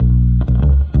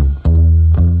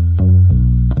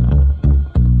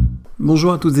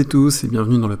Bonjour à toutes et tous et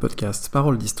bienvenue dans le podcast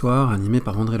Paroles d'Histoire animé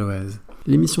par André Loez.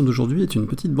 L'émission d'aujourd'hui est une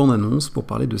petite bande-annonce pour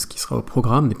parler de ce qui sera au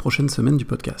programme des prochaines semaines du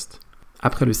podcast.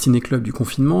 Après le ciné-club du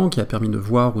confinement, qui a permis de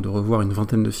voir ou de revoir une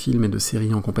vingtaine de films et de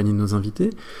séries en compagnie de nos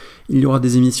invités, il y aura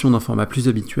des émissions d'un format plus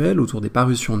habituel autour des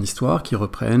parutions en histoire qui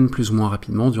reprennent plus ou moins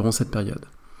rapidement durant cette période.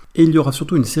 Et il y aura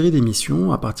surtout une série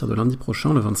d'émissions à partir de lundi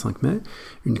prochain, le 25 mai,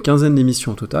 une quinzaine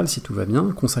d'émissions au total, si tout va bien,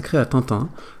 consacrées à Tintin,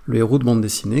 le héros de bande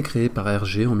dessinée créé par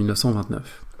Hergé en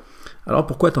 1929. Alors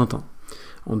pourquoi Tintin ?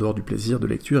 En dehors du plaisir de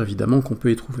lecture évidemment qu'on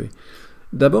peut y trouver.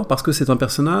 D'abord parce que c'est un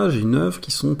personnage et une œuvre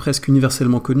qui sont presque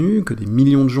universellement connus, que des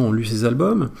millions de gens ont lu ses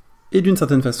albums, et d'une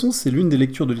certaine façon, c'est l'une des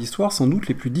lectures de l'histoire sans doute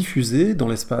les plus diffusées, dans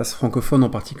l'espace francophone en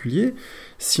particulier.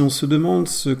 Si on se demande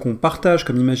ce qu'on partage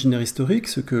comme imaginaire historique,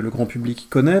 ce que le grand public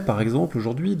connaît par exemple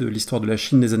aujourd'hui de l'histoire de la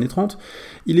Chine des années 30,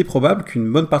 il est probable qu'une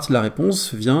bonne partie de la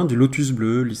réponse vient du Lotus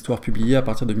Bleu, l'histoire publiée à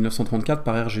partir de 1934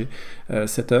 par Hergé.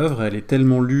 Cette œuvre, elle est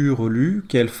tellement lue, relue,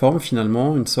 qu'elle forme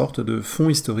finalement une sorte de fond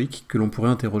historique que l'on pourrait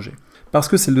interroger. Parce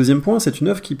que c'est le deuxième point, c'est une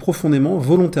œuvre qui profondément,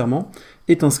 volontairement,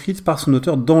 est inscrite par son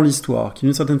auteur dans l'histoire, qui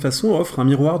d'une certaine façon offre un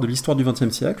miroir de l'histoire du XXe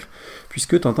siècle,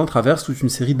 puisque Tintin traverse toute une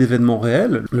série d'événements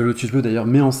réels. Le Lotus Bleu d'ailleurs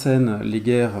met en scène les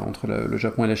guerres entre le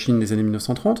Japon et la Chine des années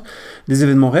 1930, des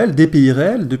événements réels, des pays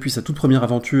réels, depuis sa toute première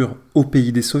aventure au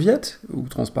pays des soviets, où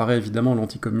transparaît évidemment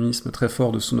l'anticommunisme très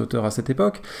fort de son auteur à cette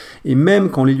époque, et même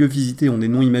quand les lieux visités ont des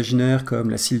noms imaginaires comme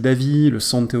la Sildavie, le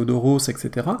San Theodoros,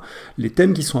 etc., les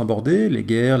thèmes qui sont abordés, les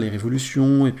guerres, les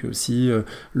révolutions, et puis aussi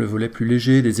le volet plus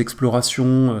léger des explorations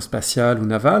spatiales ou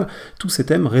navales, tous ces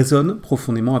thèmes résonnent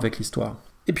profondément avec l'histoire.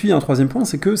 Et puis un troisième point,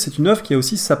 c'est que c'est une œuvre qui a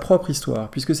aussi sa propre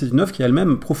histoire, puisque c'est une œuvre qui a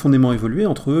elle-même profondément évolué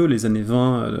entre les années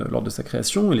 20 lors de sa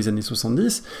création et les années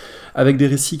 70, avec des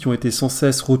récits qui ont été sans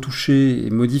cesse retouchés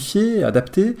et modifiés,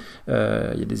 adaptés.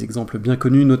 Il y a des exemples bien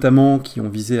connus, notamment, qui ont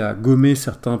visé à gommer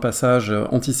certains passages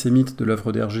antisémites de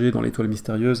l'œuvre d'Hergé dans l'Étoile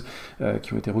mystérieuse,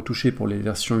 qui ont été retouchés pour les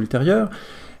versions ultérieures,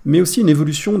 mais aussi une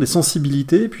évolution des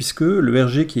sensibilités, puisque le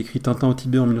Hergé qui écrit Tintin au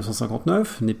Tibet en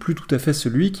 1959 n'est plus tout à fait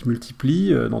celui qui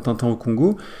multiplie dans Tintin au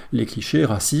Congo les clichés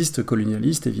racistes,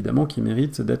 colonialistes, évidemment, qui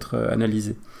méritent d'être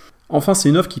analysés. Enfin, c'est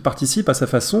une œuvre qui participe à sa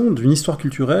façon d'une histoire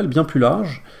culturelle bien plus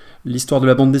large, l'histoire de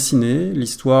la bande dessinée,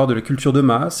 l'histoire de la culture de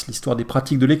masse, l'histoire des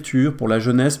pratiques de lecture pour la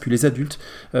jeunesse puis les adultes,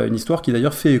 une histoire qui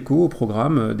d'ailleurs fait écho au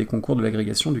programme des concours de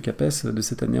l'agrégation du CAPES de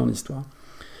cette année en histoire.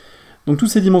 Donc toutes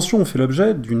ces dimensions ont fait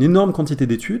l'objet d'une énorme quantité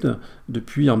d'études,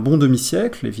 depuis un bon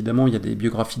demi-siècle. Évidemment, il y a des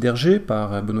biographies d'Hergé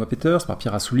par Benoît Peters, par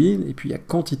Pierre Assouline, et puis il y a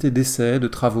quantité d'essais, de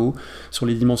travaux sur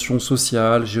les dimensions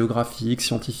sociales, géographiques,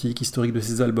 scientifiques, historiques de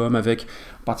ces albums, avec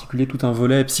en particulier tout un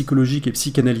volet psychologique et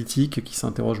psychanalytique qui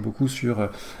s'interroge beaucoup sur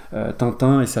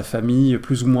Tintin et sa famille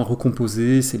plus ou moins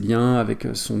recomposée, ses liens avec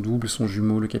son double, son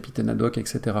jumeau, le capitaine Haddock,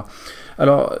 etc.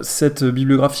 Alors, cette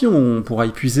bibliographie, on pourra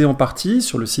y puiser en partie.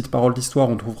 Sur le site Paroles d'Histoire,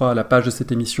 on trouvera à la page de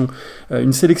cette émission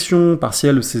une sélection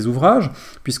partielle de ces ouvrages,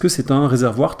 puisque c'est un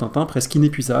réservoir Tintin presque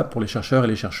inépuisable pour les chercheurs et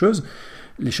les chercheuses.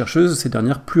 Les chercheuses, ces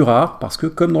dernières plus rares, parce que,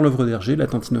 comme dans l'œuvre d'Hergé, la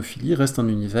tintinophilie reste un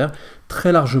univers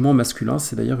très largement masculin.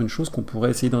 C'est d'ailleurs une chose qu'on pourrait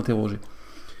essayer d'interroger.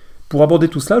 Pour aborder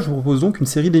tout cela, je vous propose donc une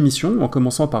série d'émissions, en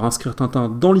commençant par inscrire Tintin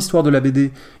dans l'histoire de la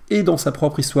BD et dans sa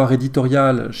propre histoire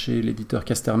éditoriale, chez l'éditeur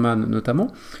Casterman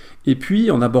notamment, et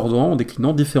puis en abordant, en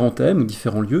déclinant différents thèmes ou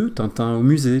différents lieux, Tintin au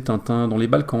musée, Tintin dans les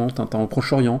Balkans, Tintin au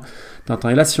Proche-Orient, Tintin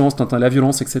et la science, Tintin et la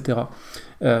violence, etc.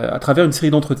 À travers une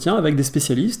série d'entretiens avec des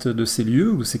spécialistes de ces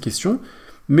lieux ou de ces questions,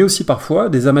 mais aussi parfois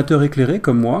des amateurs éclairés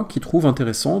comme moi qui trouvent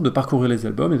intéressant de parcourir les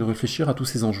albums et de réfléchir à tous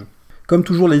ces enjeux. Comme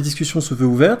toujours, la discussion se veut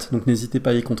ouverte, donc n'hésitez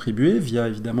pas à y contribuer via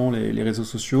évidemment les réseaux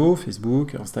sociaux,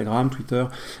 Facebook, Instagram, Twitter,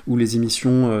 où les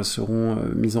émissions seront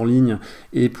mises en ligne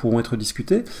et pourront être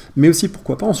discutées, mais aussi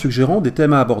pourquoi pas en suggérant des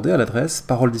thèmes à aborder à l'adresse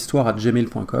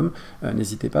paroledhistoire@gmail.com.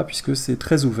 N'hésitez pas puisque c'est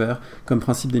très ouvert comme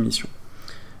principe d'émission.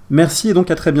 Merci et donc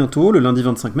à très bientôt, le lundi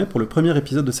 25 mai, pour le premier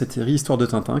épisode de cette série Histoire de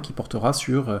Tintin qui portera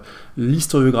sur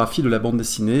l'historiographie de la bande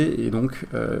dessinée et donc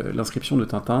l'inscription de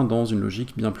Tintin dans une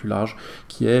logique bien plus large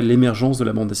qui est l'émergence de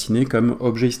la bande dessinée comme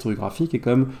objet historiographique et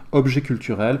comme objet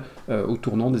culturel au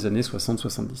tournant des années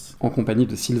 60-70, en compagnie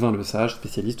de Sylvain Lesage,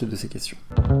 spécialiste de ces questions.